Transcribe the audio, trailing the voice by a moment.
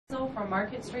from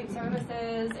Market Street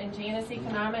Services and Janus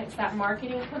Economics, that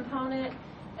marketing component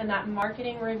and that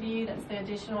marketing review, that's the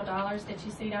additional dollars that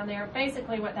you see down there.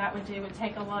 Basically what that would do would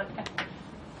take a look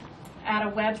at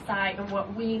a website and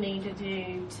what we need to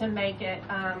do to make it,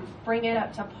 bring it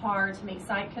up to par to meet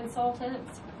site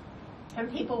consultants and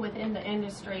people within the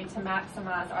industry to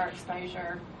maximize our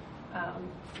exposure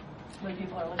when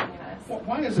people are looking at us. Well,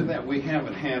 why is it that we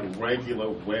haven't had regular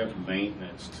web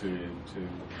maintenance to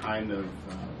kind of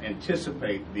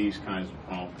anticipate these kinds of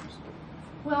problems?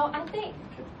 Well, I think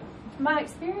my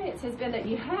experience has been that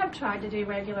you have tried to do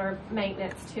regular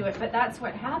maintenance to it, but that's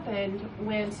what happened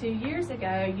when 2 years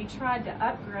ago you tried to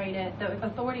upgrade it, the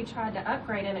authority tried to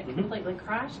upgrade it and it completely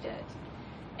crashed it.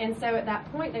 And so at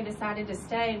that point they decided to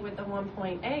stay with the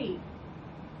 1.8,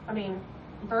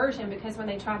 version, because when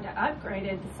they tried to upgrade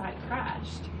it, the site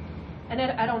crashed. And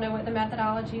I don't know what the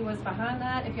methodology was behind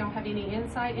that. If y'all have any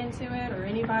insight into it, or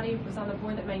anybody was on the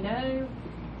board that may know,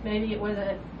 maybe it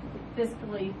wasn't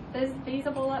fiscally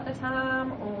feasible at the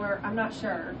time, or I'm not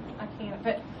sure. I can't.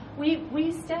 But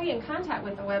we stay in contact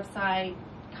with the website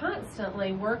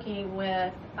constantly, working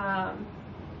with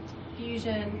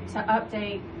Fusion to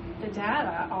update the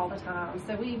data all the time.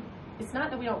 So it's not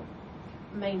that we don't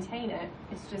maintain it.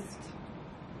 It's just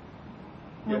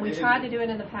when we tried to do it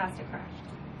in the past, it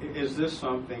crashed. Is this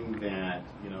something that,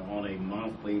 on a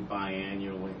monthly,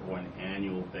 biannual, or an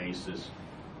annual basis,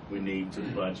 we need to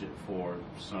budget for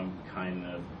some kind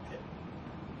of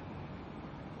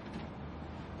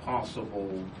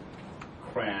possible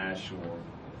crash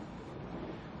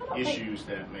or issues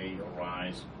that may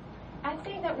arise? I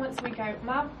think that once we go,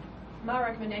 my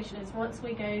recommendation is once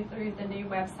we go through the new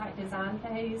website design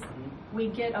phase, we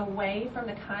get away from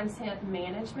the content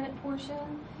management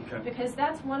portion, because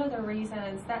that's one of the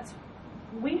reasons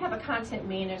we have a content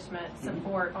management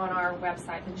support on our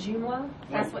website, the Joomla,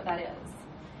 that's what that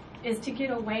is to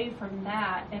get away from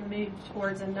that and move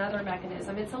towards another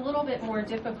mechanism. It's a little bit more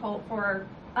difficult for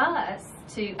us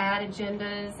to add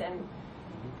agendas and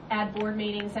add board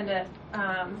meetings and to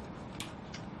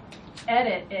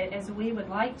edit it as we would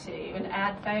like to and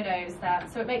add photos,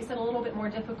 so it makes it a little bit more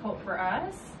difficult for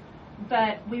us,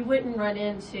 but we wouldn't run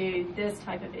into this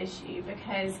type of issue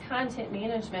because content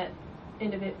management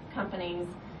companies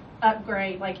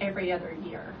upgrade like every other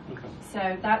year.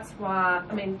 So that's why,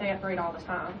 they upgrade all the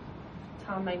time.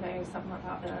 Tom may know something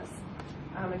about this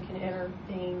and can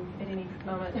intervene at any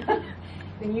moment.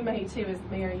 And you may too, as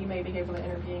mayor, you may be able to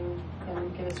intervene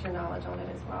and give us your knowledge on it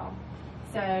as well.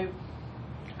 So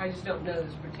I just don't know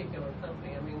this particular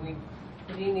company.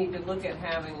 We need to look at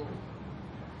having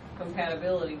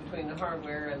compatibility between the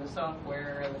hardware and the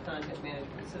software and the content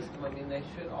management system. They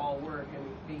should all work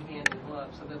and be hand in glove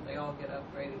so that they all get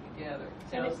upgraded together.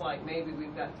 It sounds like maybe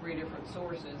we've got 3 different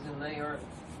sources and they aren't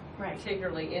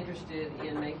particularly interested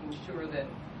in making sure that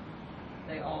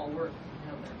they all work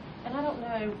together. And I don't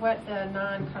know what the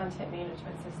non-content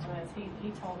management system is. He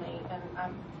told me, and I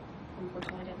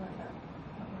unfortunately didn't know that.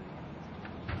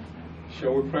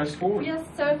 Shall we press forward? Yes,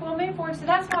 so if we'll move forward. So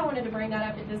that's why I wanted to bring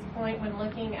that up at this point when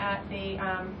looking at the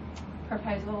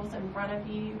proposals in front of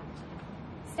you.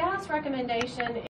 Staff's recommendation